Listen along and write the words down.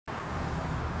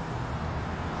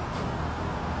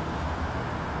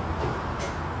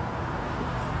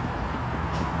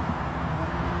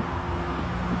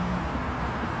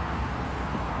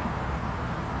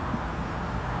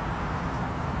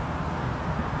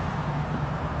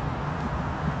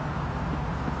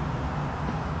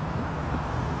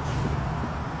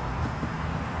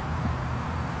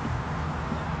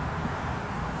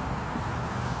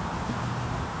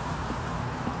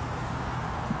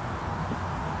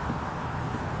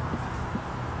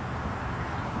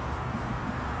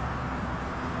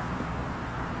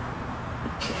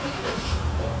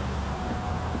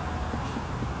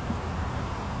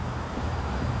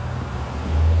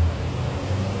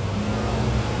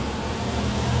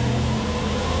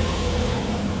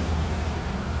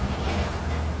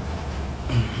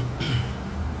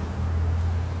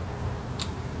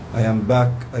I am back,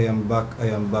 I am back,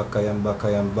 I am back, I am back,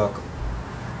 I am back.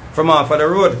 From off of the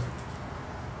road.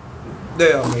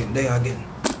 There again, there again.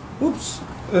 Oops.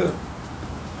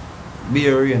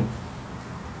 Beer rain.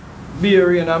 Beer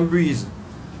rain and breeze.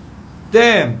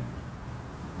 Damn.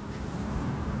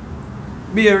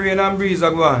 Beer rain and breeze are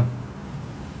gone.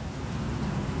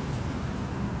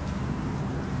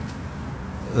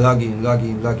 Logging. We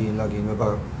have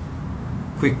a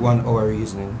quick 1 hour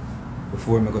reasoning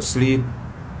before I go sleep.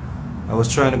 I was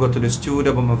trying to go to the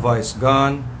studio, but my voice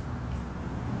gone.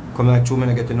 Coming like 2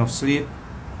 minutes, get enough sleep.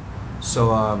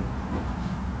 So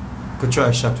could try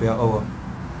a shot for an hour.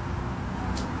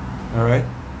 Alright.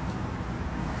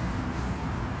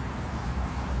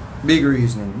 Big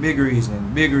reasoning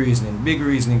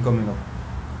coming up.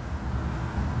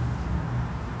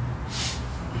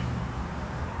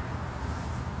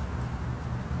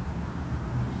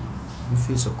 I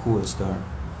feel so cool, Star.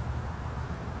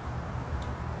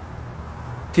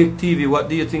 Kick TV, what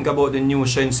do you think about the new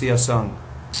Shenseea song?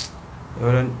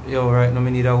 Yo, right now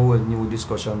we need a whole new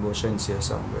discussion about Shenseea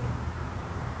song, brother.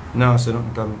 No, so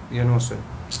nothing come, you know, sir.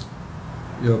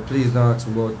 Yo, please don't ask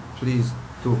me about, please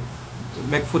do.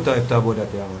 Make foot type talk about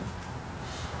that, yeah, man.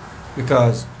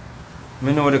 Because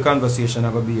I know the conversation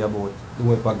are going to be about the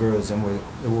whole of girls and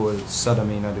the whole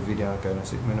sodomy in the video kind of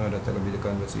shit. I know that's going to be the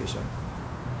conversation.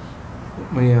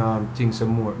 I think some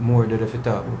more that if you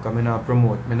talk about, because I not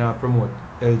promote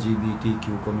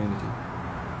LGBTQ community.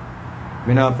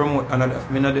 I not promote another,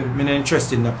 I'm not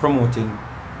interested in promoting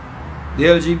the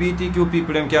LGBTQ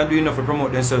people. Them can't do enough to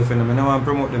promote themselves, you know. I don't want to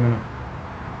promote them, you know.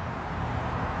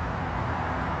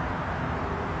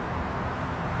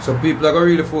 So people are going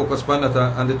to really focus on that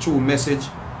and the true message.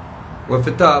 What if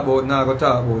you talk about, now go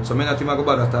talk about. So I'm not even going to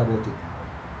bother talk about it.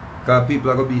 Because people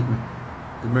are going to beat me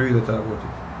if I really talk about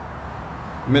it.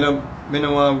 I don't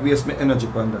want to waste my energy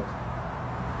on that.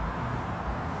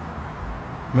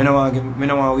 I don't want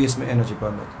to waste my energy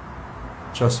on that.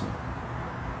 Trust me.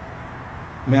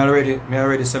 I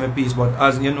already say my piece, but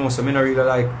as you know, so I don't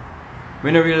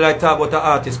really like talk about the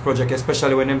artist project,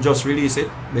 especially when them just release it,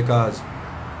 because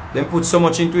them put so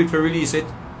much into it to release it,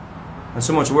 and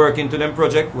so much work into them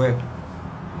project,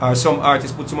 or some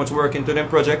artists put so much work into them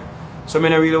project. So I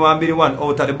don't really want to be the one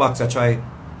out of the box that try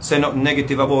say nothing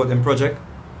negative about them project.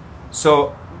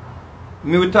 So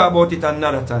me will talk about it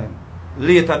another time.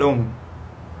 Later down,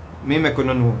 me make you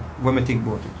know what I think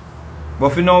about it. But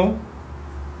for now,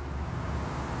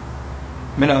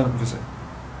 I don't know what to say.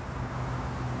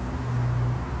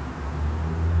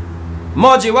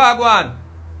 Moji, wagwan!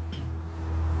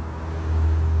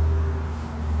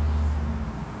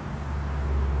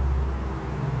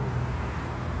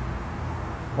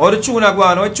 How the tune go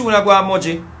on? How the tune go on,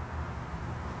 Moji?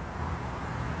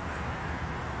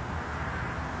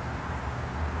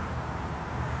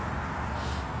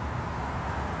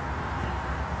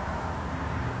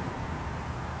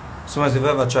 So as if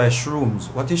ever try shrooms.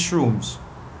 What is shrooms?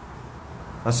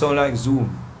 That sound like Zoom.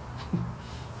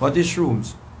 What is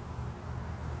shrooms?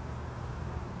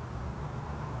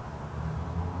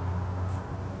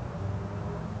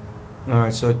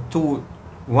 Alright, so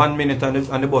 1 minute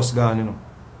and the bus gone, you know.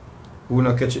 Who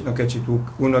not catch it,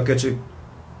 Who not catch it,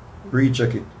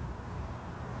 recheck it.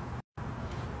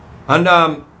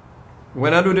 And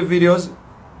when I do the videos,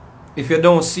 if you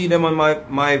don't see them on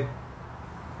my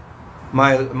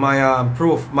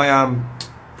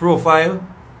profile,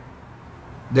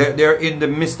 they're in the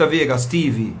Mr. Vegas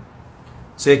TV.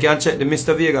 So you can check the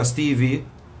Mr. Vegas TV,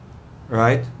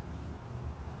 right?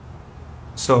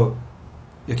 So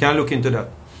you can look into that.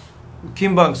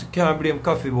 Kim Banks can't blame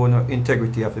Coffee about the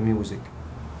integrity of the music.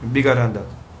 Bigger than that.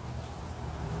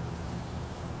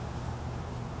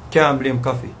 Can't blame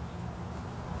Coffee.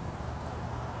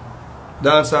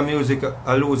 Dancehall music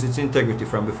lose its integrity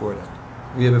from before that.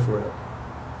 Way before that.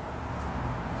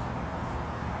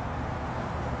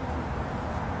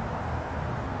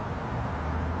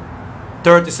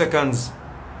 "30 seconds.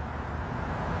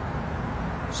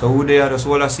 So who they are just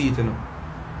hold a seat, you know.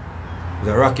 It's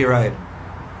a rocky ride.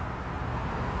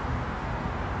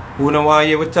 Who know why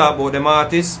you will talk about them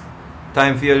artists?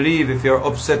 Time for you to leave. If you're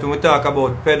upset when we talk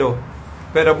about pedo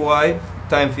boy,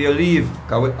 time for you to leave.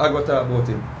 Because I go talk about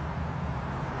him.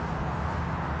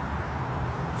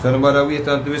 So nobody wait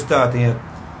until we start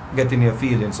getting your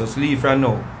feelings. So leave from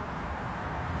now.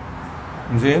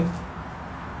 You see?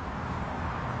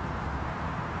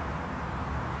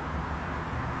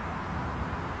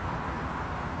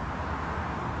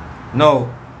 Now,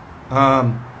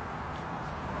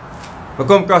 we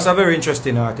come across a very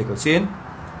interesting article. See?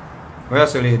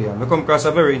 Where's the lady? We come across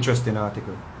a very interesting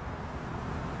article.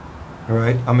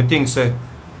 Alright? And I think say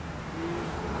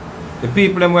The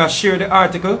people them will share the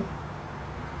article.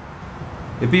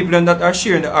 The people them that are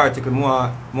sharing the article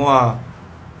more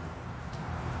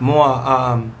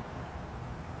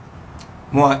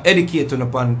educated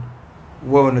upon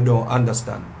what we don't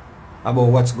understand about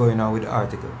what's going on with the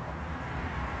article.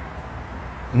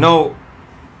 Now,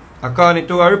 according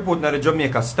to a report by the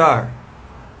Jamaica Star,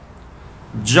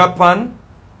 Japan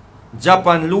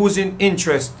losing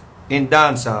interest in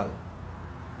dancehall.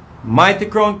 Mighty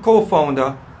Crown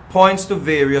co-founder points to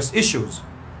various issues.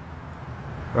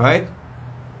 Right?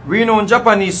 Renowned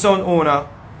Japanese sound owner,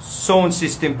 sound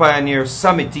system pioneer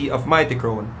Sammy of Mighty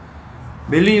Crown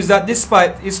believes that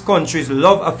despite his country's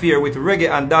love affair with reggae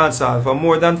and dancehall for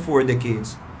more than 4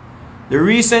 decades, the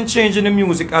recent change in the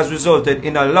music has resulted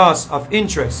in a loss of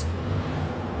interest.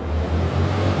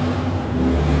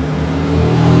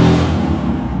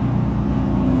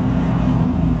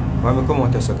 Why me come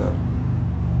out a second?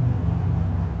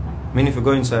 I need to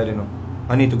go inside, you know.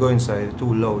 I need to go inside, it's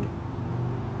too loud.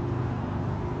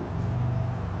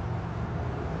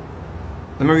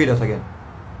 Let me read that again.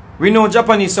 Renowned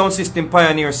Japanese sound system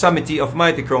pioneer Sammy of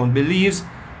Mighty Crown believes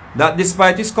that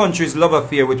despite his country's love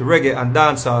affair with reggae and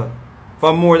dancehall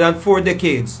for more than 4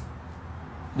 decades,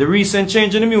 the recent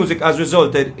change in the music has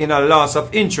resulted in a loss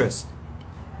of interest.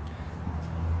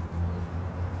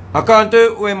 According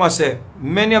to what I must say,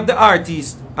 many of the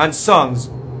artists and songs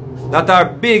that are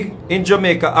big in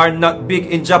Jamaica are not big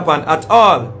in Japan at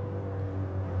all.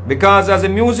 Because as the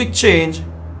music changed,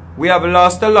 we have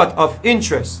lost a lot of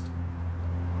interest.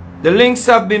 The links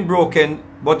have been broken,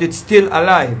 but it's still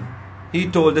alive, he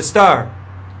told the Star.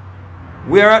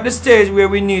 We are at the stage where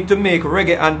we need to make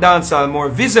reggae and dancehall more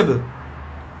visible.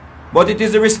 But it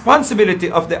is the responsibility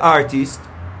of the artist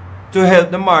to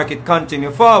help the market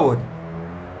continue forward.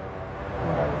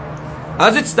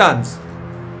 As it stands,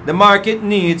 the market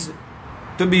needs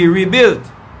to be rebuilt.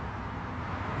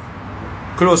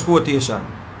 Close quotation.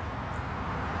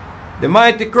 The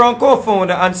Mighty Crown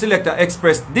co-founder and selector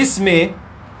expressed dismay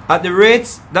at the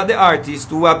rates that the artists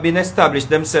who have established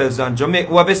themselves on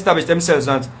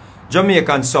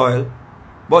Jamaican soil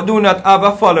but do not have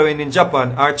a following in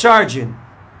Japan are charging.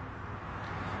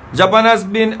 Japan has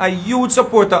been a huge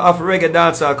supporter of reggae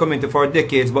dancehall community for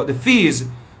decades, but the fees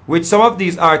which some of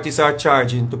these artists are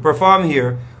charging to perform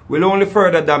here will only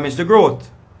further damage the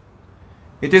growth.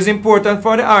 It is important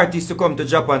for the artists to come to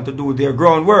Japan to do their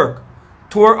groundwork,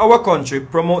 tour our country,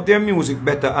 promote their music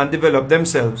better and develop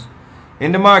themselves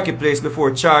in the marketplace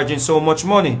before charging so much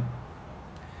money.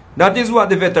 That is what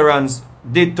the veterans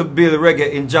did to build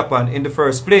reggae in Japan in the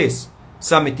first place,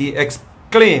 Sammy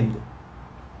exclaimed.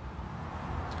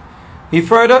 He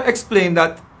further explained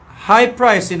that high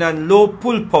pricing and low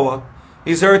pull power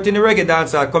is hurting the reggae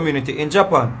dancehall community in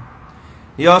Japan.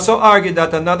 He also argued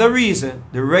that another reason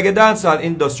the reggae dancehall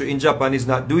industry in Japan is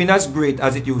not doing as great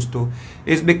as it used to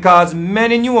is because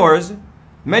many newer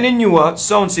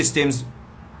sound systems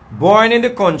born in the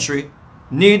country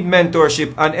need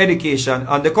mentorship and education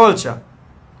on the culture.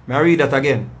 May I read that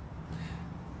again?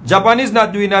 Japan is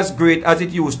not doing as great as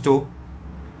it used to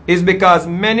is because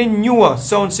many newer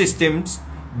sound systems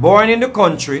born in the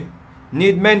country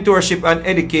need mentorship and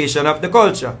education of the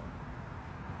culture.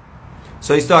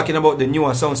 So he's talking about the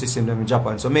newer sound system in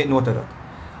Japan, so make note of that.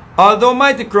 Although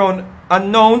Mighty Crown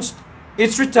announced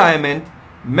its retirement,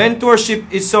 mentorship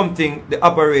is something the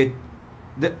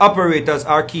operators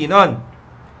are keen on.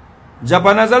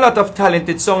 Japan has a lot of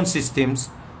talented sound systems,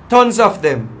 tons of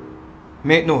them,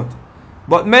 make note.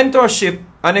 But mentorship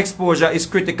and exposure is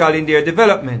critical in their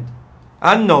development.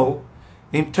 And now,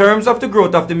 in terms of the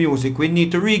growth of the music, we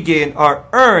need to regain or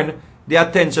earn the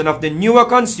attention of the newer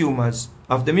consumers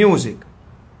of the music.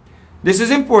 This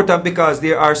is important because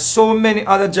there are so many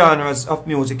other genres of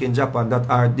music in Japan that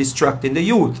are distracting the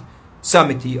youth,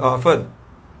 Sammy offered.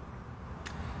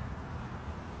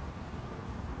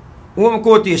 One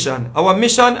quotation, our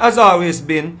mission has always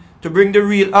been to bring the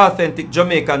real authentic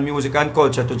Jamaican music and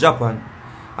culture to Japan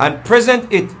and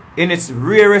present it in its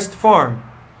rarest form.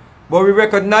 But we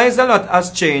recognize a lot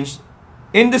has changed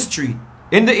in the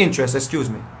interest.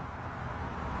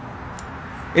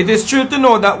 It is true to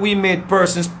know that we made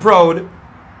persons proud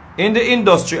in the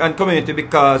industry and community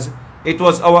because it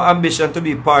was our ambition to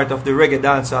be part of the reggae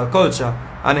dancehall culture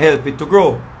and help it to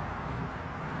grow.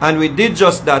 And we did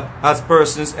just that as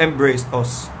persons embraced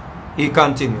us. He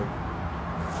continued.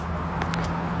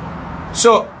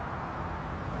 So,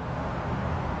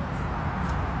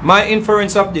 my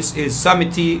inference of this is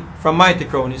Sammy from Mighty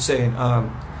Crown is saying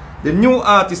the new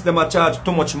artists them are charge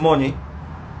too much money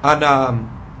and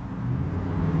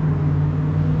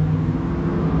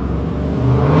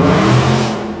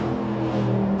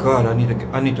God, I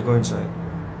need to go inside.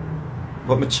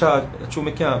 But my charge, through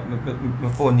my can't,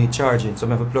 my phone need charging, so I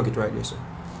have to plug it right there.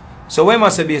 So what I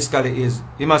must say basically is,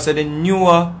 he must say the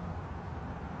newer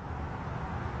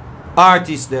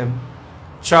artists them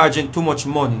charging too much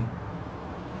money.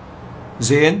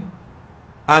 Zane?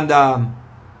 And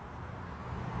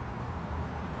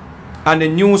the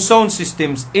new sound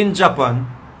systems in Japan,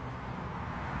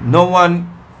 no one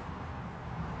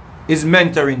is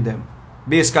mentoring them.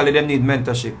 Basically, they need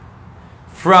mentorship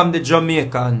from the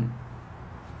Jamaican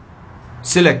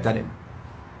selector them.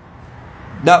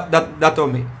 That all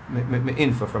me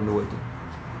info from the whole thing.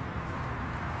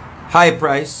 High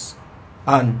price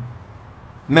and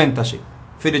mentorship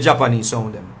for the Japanese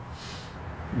sound them.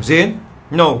 See?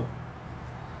 No.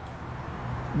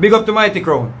 Big up to Mighty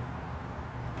Crown.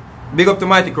 Big up to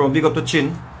Mighty Crown. Big up to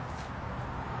Chin.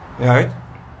 Alright?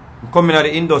 Coming out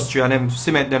of the industry and them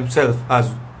cement themselves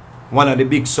as one of the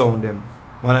big sound them.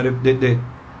 One of the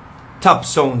top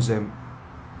sounds them.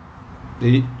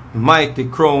 The Mighty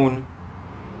Crown.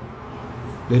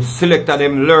 The selector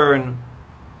them learn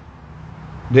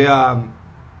the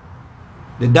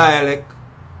dialect.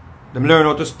 Them learn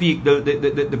how to speak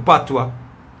the patois.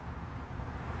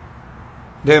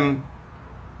 Them,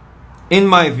 in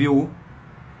my view,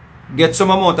 get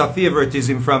some amount of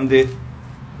favoritism from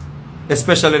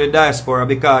especially the diaspora,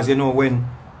 because you know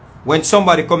when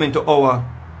somebody come into our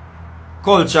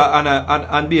culture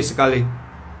and basically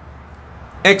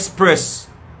express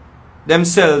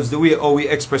themselves the way how we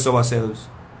express ourselves,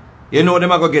 you know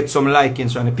them are gonna get some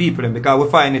likings from the people, because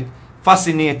we find it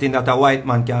fascinating that a white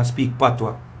man can speak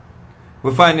patois.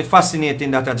 We find it fascinating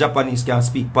that a Japanese can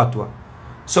speak patois.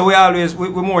 So we always, we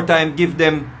more time give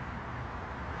them,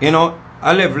 you know,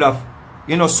 a level of,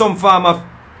 you know, some form of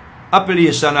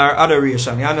appellation or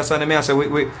adoration. You understand me? I say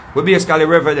we basically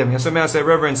revere them. You see me? I say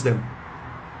reverence them.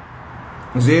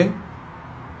 You see?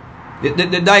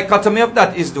 The dichotomy of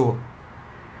that is though,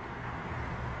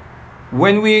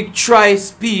 when we try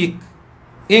speak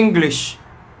English,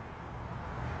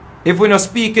 if we don't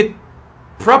speak it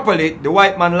properly, the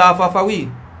white man laugh off of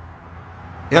we.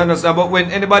 You understand? But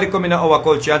when anybody come in our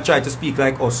culture and try to speak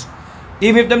like us,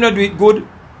 even if them not do it good,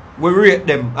 we rate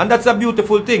them. And that's a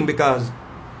beautiful thing, because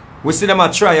we see them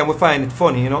a try and we find it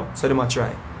funny, you know? So them a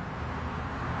try.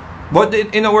 But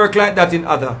it don't work like that in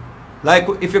other. Like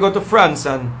if you go to France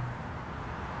and,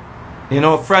 you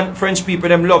know, French people,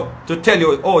 them love to tell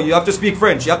you, oh, you have to speak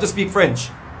French, you have to speak French.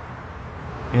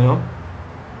 You know?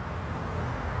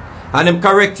 And them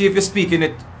correct you if you're speaking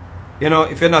it, you know,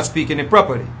 if you're not speaking it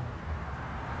properly.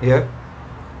 Yeah?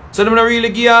 So them not really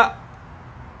give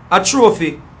a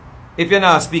trophy if you're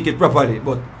not speaking it properly.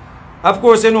 But, of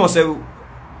course, you know, so,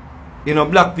 you know,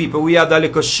 black people, we have that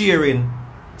little sharing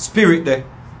spirit there.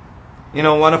 You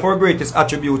know, one of our greatest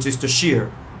attributes is to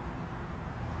share.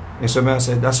 You see what I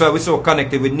said? That's why we're so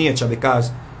connected with nature,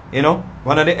 because, you know,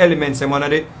 one of the elements and one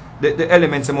of the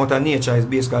elements about nature is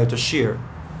basically to share.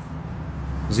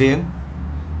 See?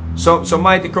 So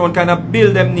Mighty Crown kind of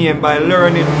build them name by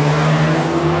learning.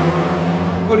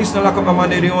 Police not lock up a man,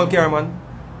 they don't all care, man.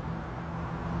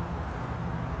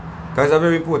 Because it's a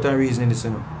very important reason in this,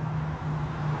 you know.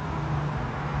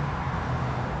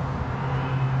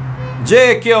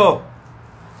 JQ.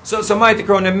 So Mighty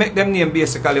Crown, they make them name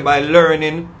basically by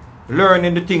learning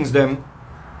the things them.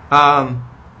 And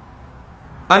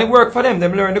it work for them.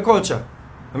 Them learn the culture.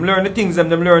 Them learn the things them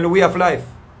learn the way of life.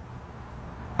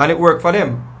 And it work for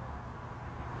them.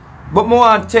 But more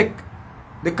and take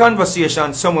the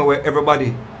conversation somewhere where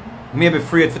everybody may be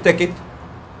afraid to take it.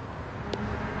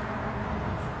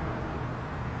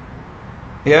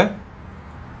 Yeah?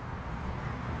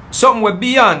 Somewhere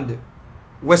beyond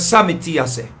what Sammy Tia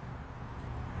say.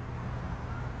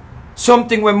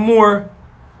 Something where more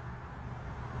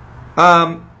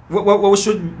what we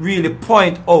should really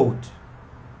point out.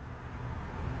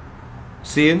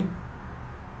 Seeing?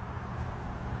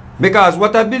 Because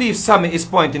what I believe Sammy is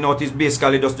pointing out is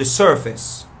basically just the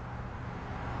surface.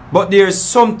 But there is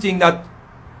something that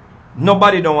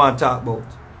nobody don't want to talk about.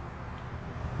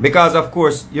 Because of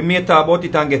course, you may talk about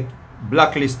it and get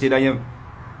blacklisted and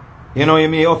you know, you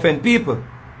may offend people.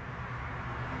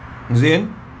 See?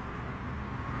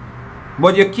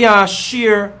 But you can't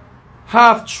share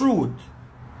half-truth.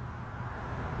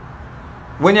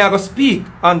 When you go speak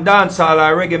on dancehall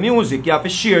or reggae music, you have to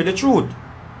share the truth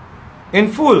in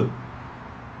full.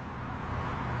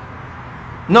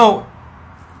 Now,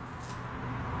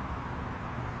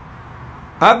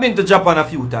 I've been to Japan a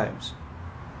few times.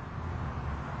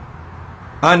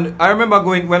 And I remember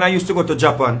going, when I used to go to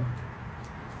Japan,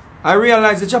 I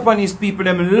realized the Japanese people,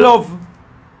 them love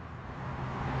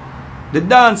the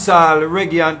dancehall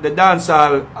reggae and the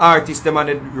dancehall artists them and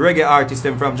the reggae artists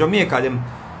them from Jamaica, them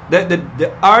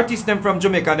the artists them from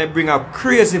Jamaica, they bring a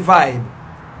crazy vibe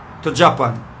to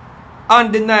Japan.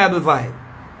 Undeniable vibe.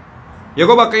 You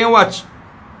go back and you watch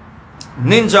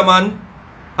Ninja Man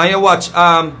and you watch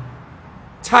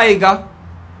Tiger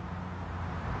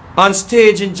on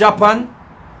stage in Japan.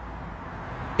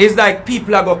 It's like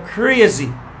people are go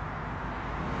crazy.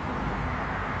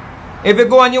 If you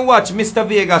go and you watch Mr.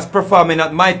 Vegas performing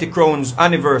at Mighty Crown's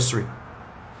anniversary,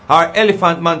 or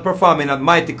Elephant Man performing at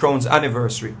Mighty Crown's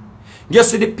anniversary, you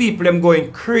see the people them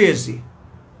going crazy.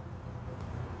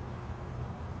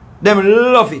 Them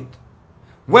love it.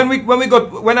 When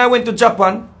I went to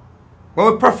Japan,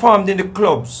 when we performed in the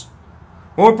clubs,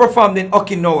 when we performed in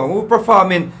Okinawa, when we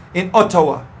performed in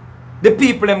Ottawa, the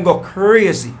people them go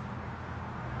crazy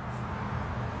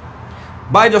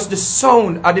by just the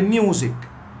sound of the music.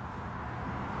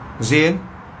 See?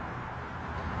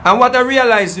 And what I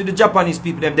realized with the Japanese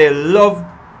people, they love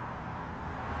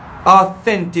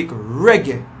authentic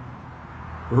reggae.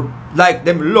 Like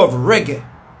them love reggae.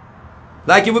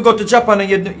 Like if we go to Japan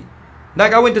and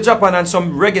like I went to Japan and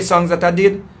some reggae songs that I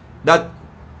did, that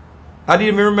I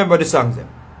didn't even remember the songs them.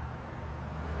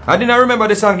 I didn't remember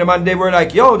the song them, and they were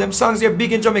like, yo, them songs are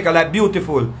big in Jamaica, like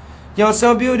Beautiful. You're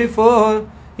so beautiful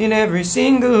in every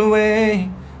single way.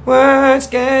 Words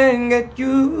can get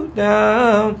you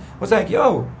down. I was like,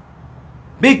 yo,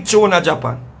 big tune of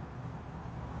Japan.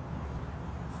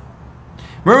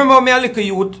 Remember me a little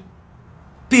youth,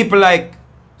 people like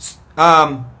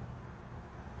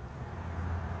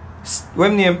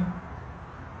what name?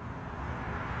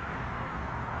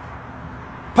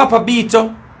 Papa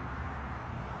Beto,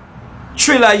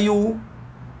 Thriller U.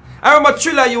 I remember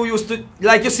Thriller U used to,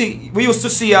 like you see, we used to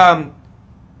see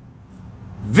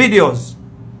videos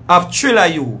of Thriller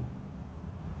U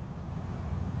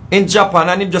in Japan,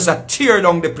 and him just a tear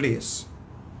down the place.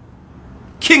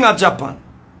 King of Japan.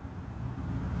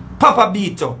 Papa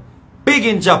Beto, big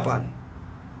in Japan.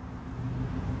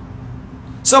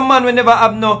 Some man will never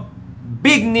have no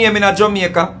big name in a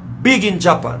Jamaica, big in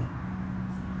Japan.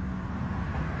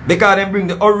 Because they bring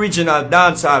the original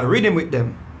dancehall rhythm with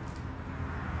them.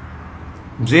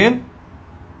 See?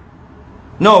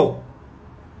 Now,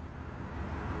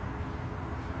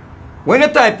 when you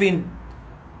type in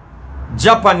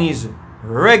Japanese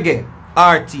reggae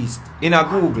artist in a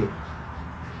Google,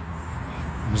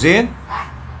 see?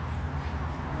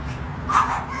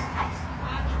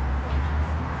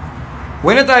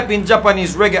 When you type in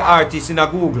Japanese reggae artist in a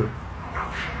Google,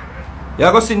 you're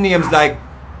going to see names like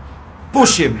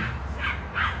Push Him.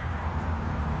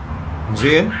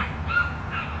 See? I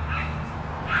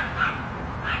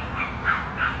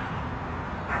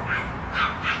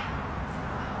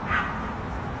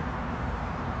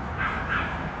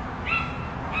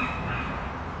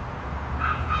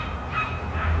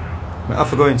have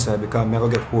to go inside because I'm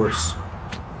going to get hoarse.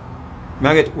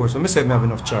 I get hoarse. Let me say I have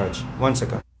enough charge. 1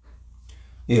 second.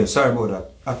 Yeah, sorry about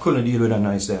that. I couldn't deal with that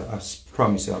noise there. I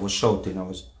promise you, I was shouting.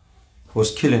 It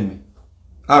was killing me.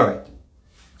 Alright.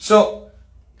 So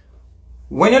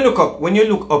when you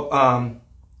look up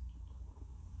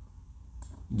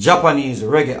Japanese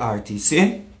reggae artists,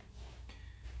 see?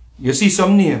 You see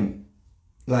some name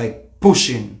like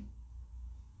Pushin,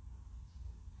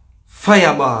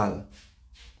 Fireball.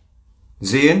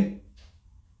 See?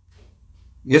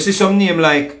 You see some name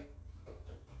like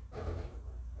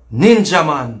Ninja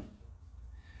Man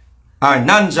or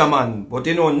Nanja Man, but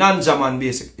you know Nanja Man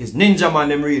basic is Ninja Man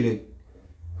them really.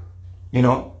 You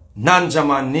know, Nanja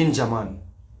Man, Ninja Man.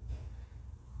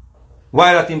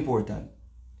 Why that important?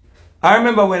 I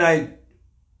remember when I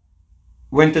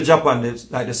went to Japan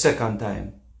like the second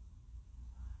time,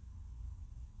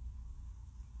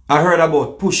 I heard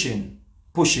about Pushin,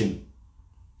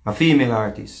 a female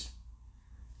artist.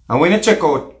 And when you check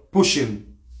out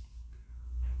Pushin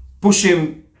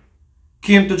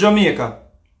came to Jamaica.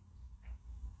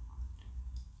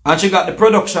 And she got the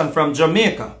production from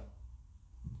Jamaica.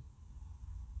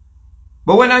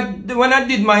 But when I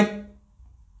did my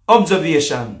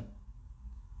observation,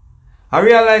 I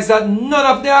realized that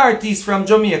none of the artists from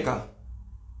Jamaica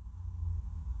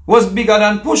was bigger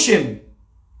than Pushin.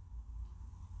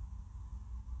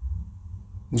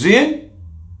 See?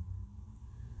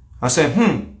 I said,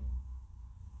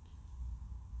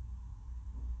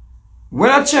 When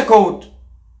I check out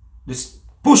this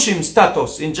Pushin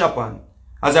status in Japan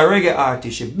as a reggae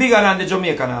artist, she bigger than the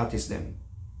Jamaican artists them.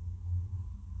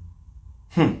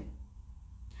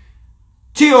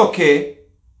 T.O.K.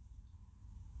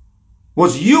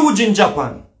 was huge in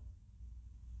Japan.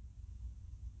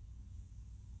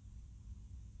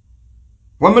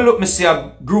 When me look, me see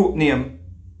a group name,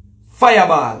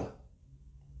 Fireball.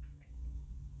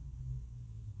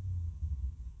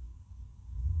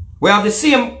 We have the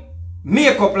same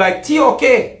makeup like TOK.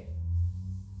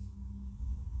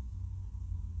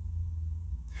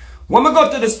 When we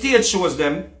go to the stage shows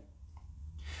them,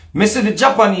 me see the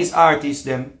Japanese artists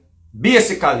them,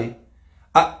 basically,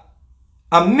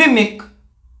 a mimic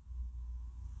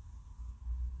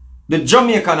the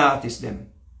Jamaican artists them.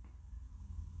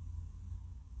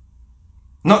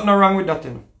 Nothing wrong with that,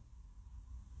 you know.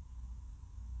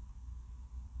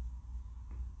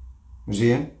 You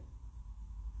see?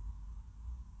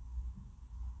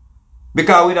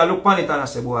 Because we da look on it and I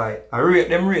say, boy, I rate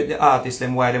the artists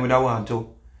them why them would want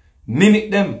to mimic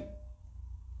them.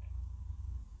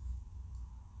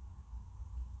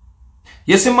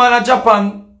 You see man in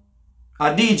Japan,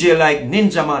 a DJ like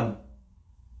Ninja Man.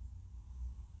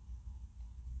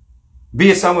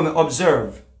 Based on what we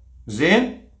observe.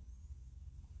 See?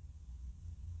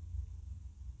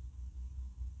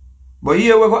 But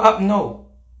here what go happen now.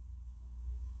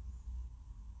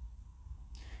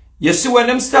 You see when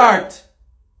they started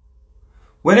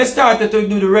to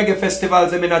do the reggae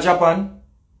festivals in Japan,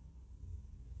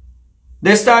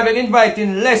 they started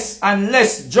inviting less and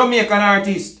less Jamaican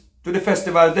artists to the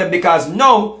festivals then, because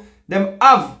now them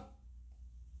have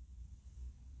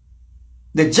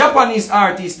the Japanese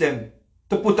artists them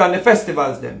to put on the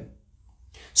festivals them.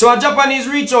 So a Japanese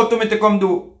reached out to me to come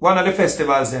do one of the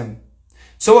festivals them.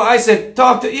 So I said,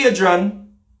 talk to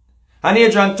Adrian, and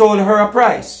Adrian told her a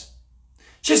price.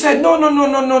 She said, no.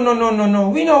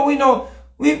 We know.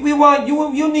 We want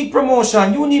you need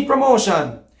promotion. You need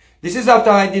promotion. This is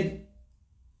after I did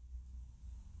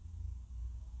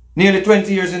nearly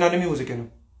 20 years in the music, you know.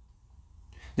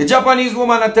 The Japanese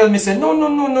woman tell me, say,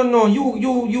 no.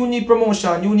 You need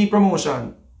promotion. You need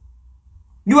promotion.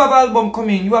 You have album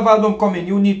coming.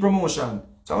 You need promotion.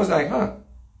 So I was like, huh?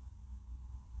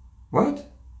 What?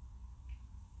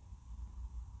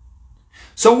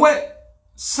 So what?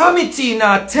 Sammy T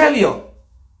not tell you.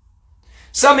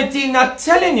 Sammy T not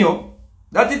telling you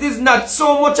that it is not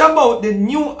so much about the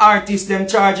new artists them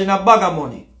charging a bag of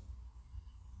money.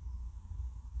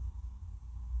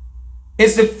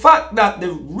 It's the fact that the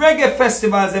reggae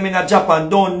festivals them in Japan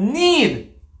don't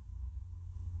need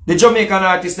the Jamaican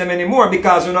artists them anymore,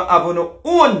 because we don't have our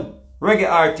own reggae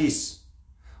artists.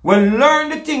 We learn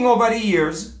the thing over the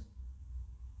years.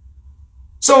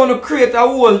 So we create a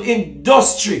whole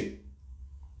industry.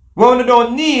 We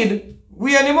don't need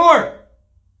we anymore.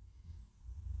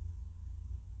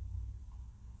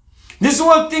 This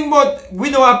whole thing about we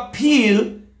don't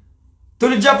appeal to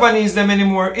the Japanese them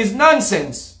anymore is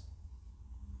nonsense.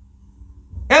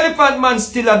 Elephant Man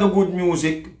still have the good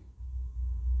music.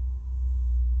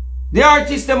 The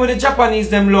artists them with the Japanese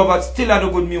them love but still have the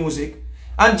good music.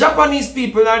 And Japanese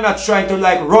people are not trying to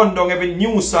like run down every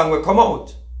new song will come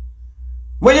out.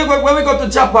 When we go to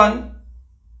Japan,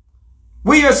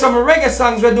 we hear some reggae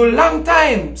songs we do long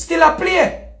time, still a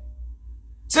play.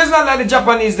 So it's not like the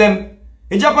Japanese them.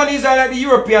 The Japanese are like the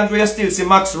Europeans where you still see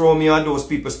Max Romeo and those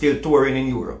people still touring in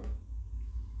Europe.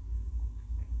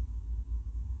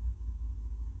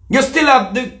 You still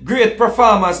have the great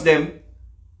performers them.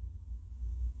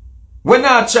 We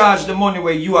not charge the money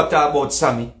where you are talking about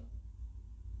Sammy.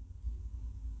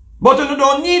 But you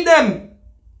don't need them.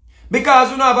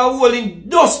 Because we have a whole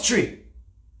industry.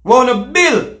 We want to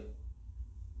build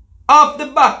off the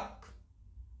back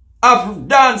of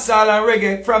dancehall and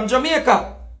reggae from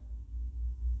Jamaica.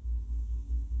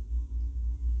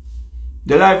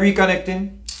 The live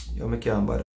reconnecting. You make can't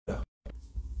bother.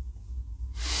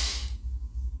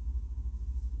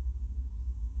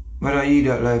 When I eat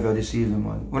that live this evening,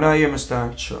 man. When I hear me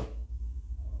start, sure.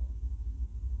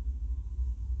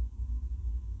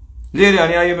 Lady,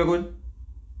 can you hear me good?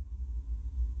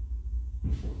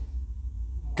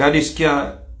 Because this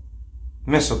can't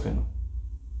mess up, you know.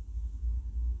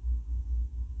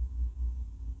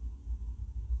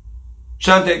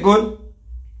 Shante, good?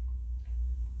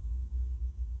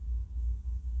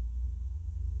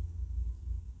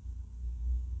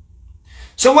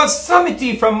 So what Sammy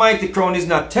T from Mighty Crown is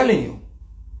not telling you,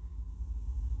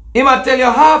 he might tell you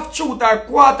half truth or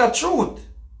quarter truth.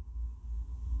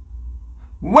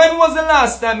 When was the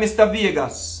last time Mr.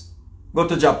 Vegas go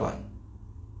to Japan?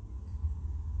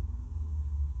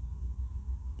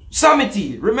 Sammy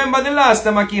T, remember the last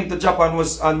time I came to Japan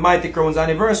was on Mighty Crown's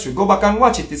anniversary. Go back and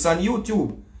watch it. It's on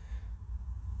YouTube.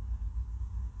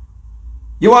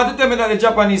 You want to tell me that the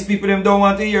Japanese people them don't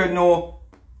want to hear no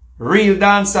real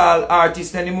dancehall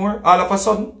artists anymore all of a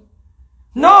sudden?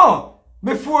 No!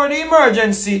 Before the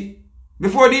emergency,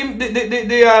 before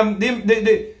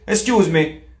the excuse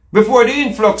me, before the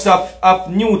influx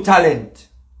of new talent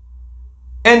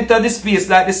enter the space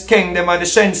like the Skeng them and the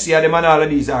Shensia them and all of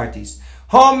these artists,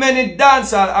 how many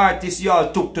dancehall artists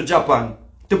y'all took to Japan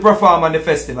to perform on the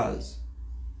festivals?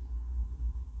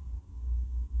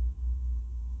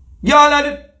 Y'all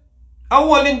had a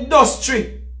whole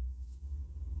industry.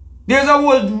 There's a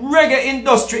whole reggae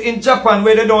industry in Japan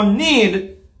where they don't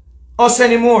need us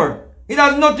anymore. It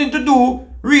has nothing to do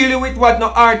really with what no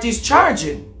artist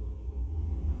charging.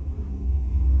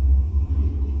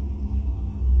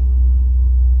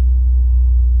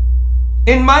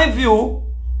 In my view,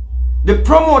 the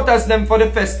promoters them for the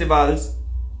festivals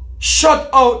shut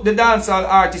out the dancehall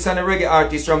artists and the reggae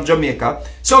artists from Jamaica.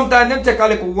 Sometimes them take a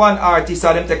little one artist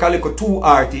or them take a little two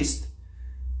artists.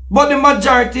 But the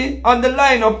majority on the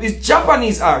lineup is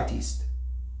Japanese artists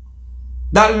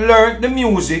that learned the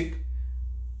music,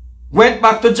 went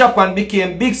back to Japan,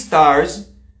 became big stars,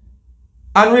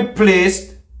 and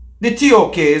replaced the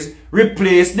TOKs,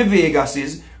 replaced the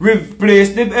Vegases,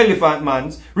 replaced the Elephant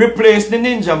Mans, replaced the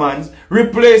Ninja Mans,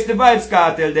 replaced the Vybz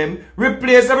Kartel them,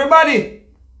 replaced everybody.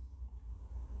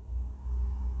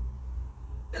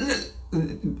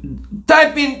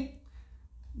 Type in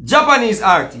Japanese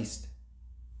artist.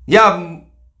 You have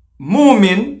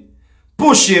Moomin,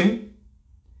 Pushim,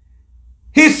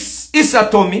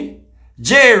 Isatomi,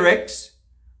 J-Rex,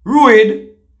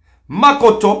 Ruid,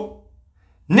 Makoto,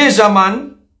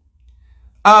 Nejaman,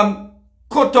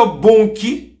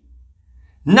 Kotobunki,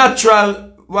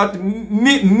 Natural,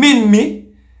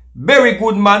 Minmi, Very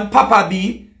Good Man, Papa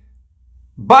B,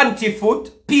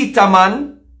 Bantyfoot,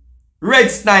 Peterman, Red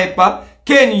Sniper,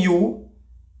 Ken Yu,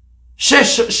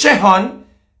 Shehan,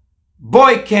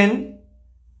 Boyken,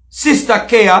 Sister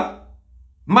Kea,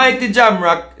 Mighty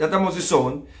Jamrock, that was his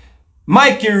own,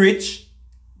 Mikey Rich,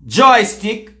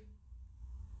 Joystick,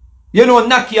 you know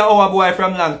Nakia our boy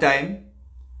from long time,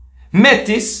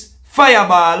 Metis,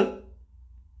 Fireball,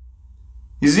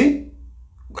 you see?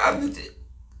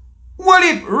 What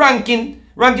if ranking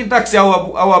taxi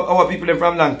our people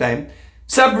from long time,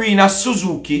 Sabrina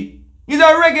Suzuki, he's a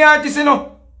reggae artist, you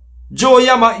know, Joe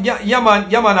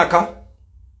Yamanaka,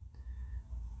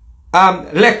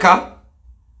 Leka,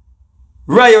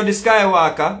 Ryo the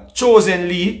Skywalker, Chosen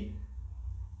Lee,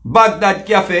 Baghdad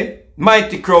Cafe,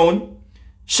 Mighty Crown,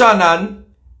 Shannon,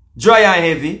 Dry and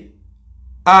Heavy,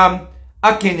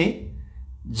 Akini,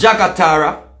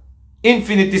 Jagatara,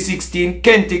 Infinity 16,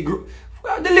 Kenty Group.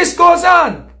 The list goes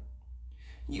on.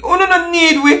 You don't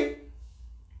need we.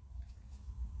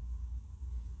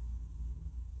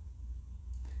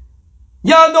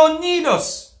 Y'all don't need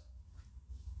us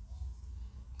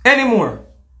anymore.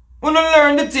 We don't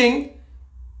learn the thing.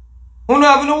 We don't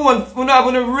have no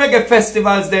reggae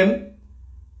festivals them.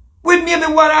 With maybe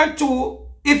one or two,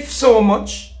 if so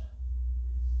much,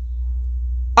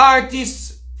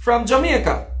 artists from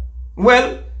Jamaica.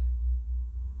 Well,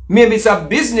 maybe it's a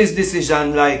business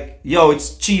decision like, yo,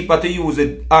 it's cheaper to use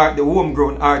the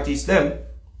homegrown artists them.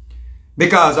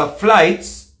 Because of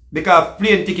flights, because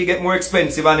plane ticket get more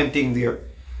expensive and them things there.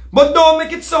 But don't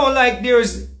make it sound like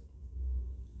there's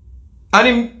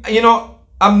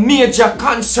a major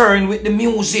concern with the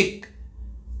music.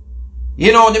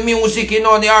 You know, the music,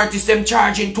 the artists them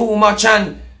charging too much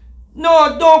and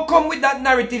no, don't come with that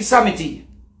narrative, Samity.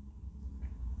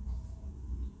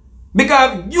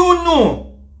 Because you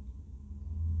know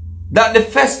that the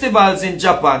festivals in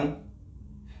Japan,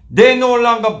 they no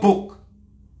longer book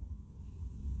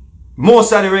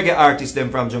most of the reggae artists them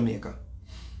from Jamaica.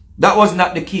 That was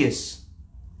not the case.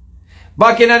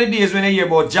 Back in the days when I hear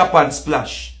about Japan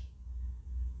Splash,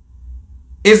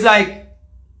 it's like,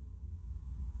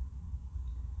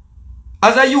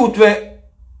 as a youth where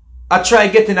I try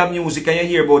getting a music and you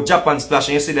hear about Japan Splash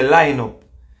and you see the lineup.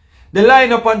 The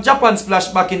lineup on Japan Splash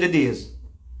back in the days,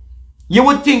 you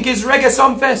would think it's Reggae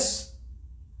Sumfest.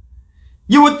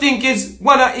 You would think it's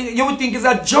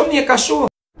a Jamaica show.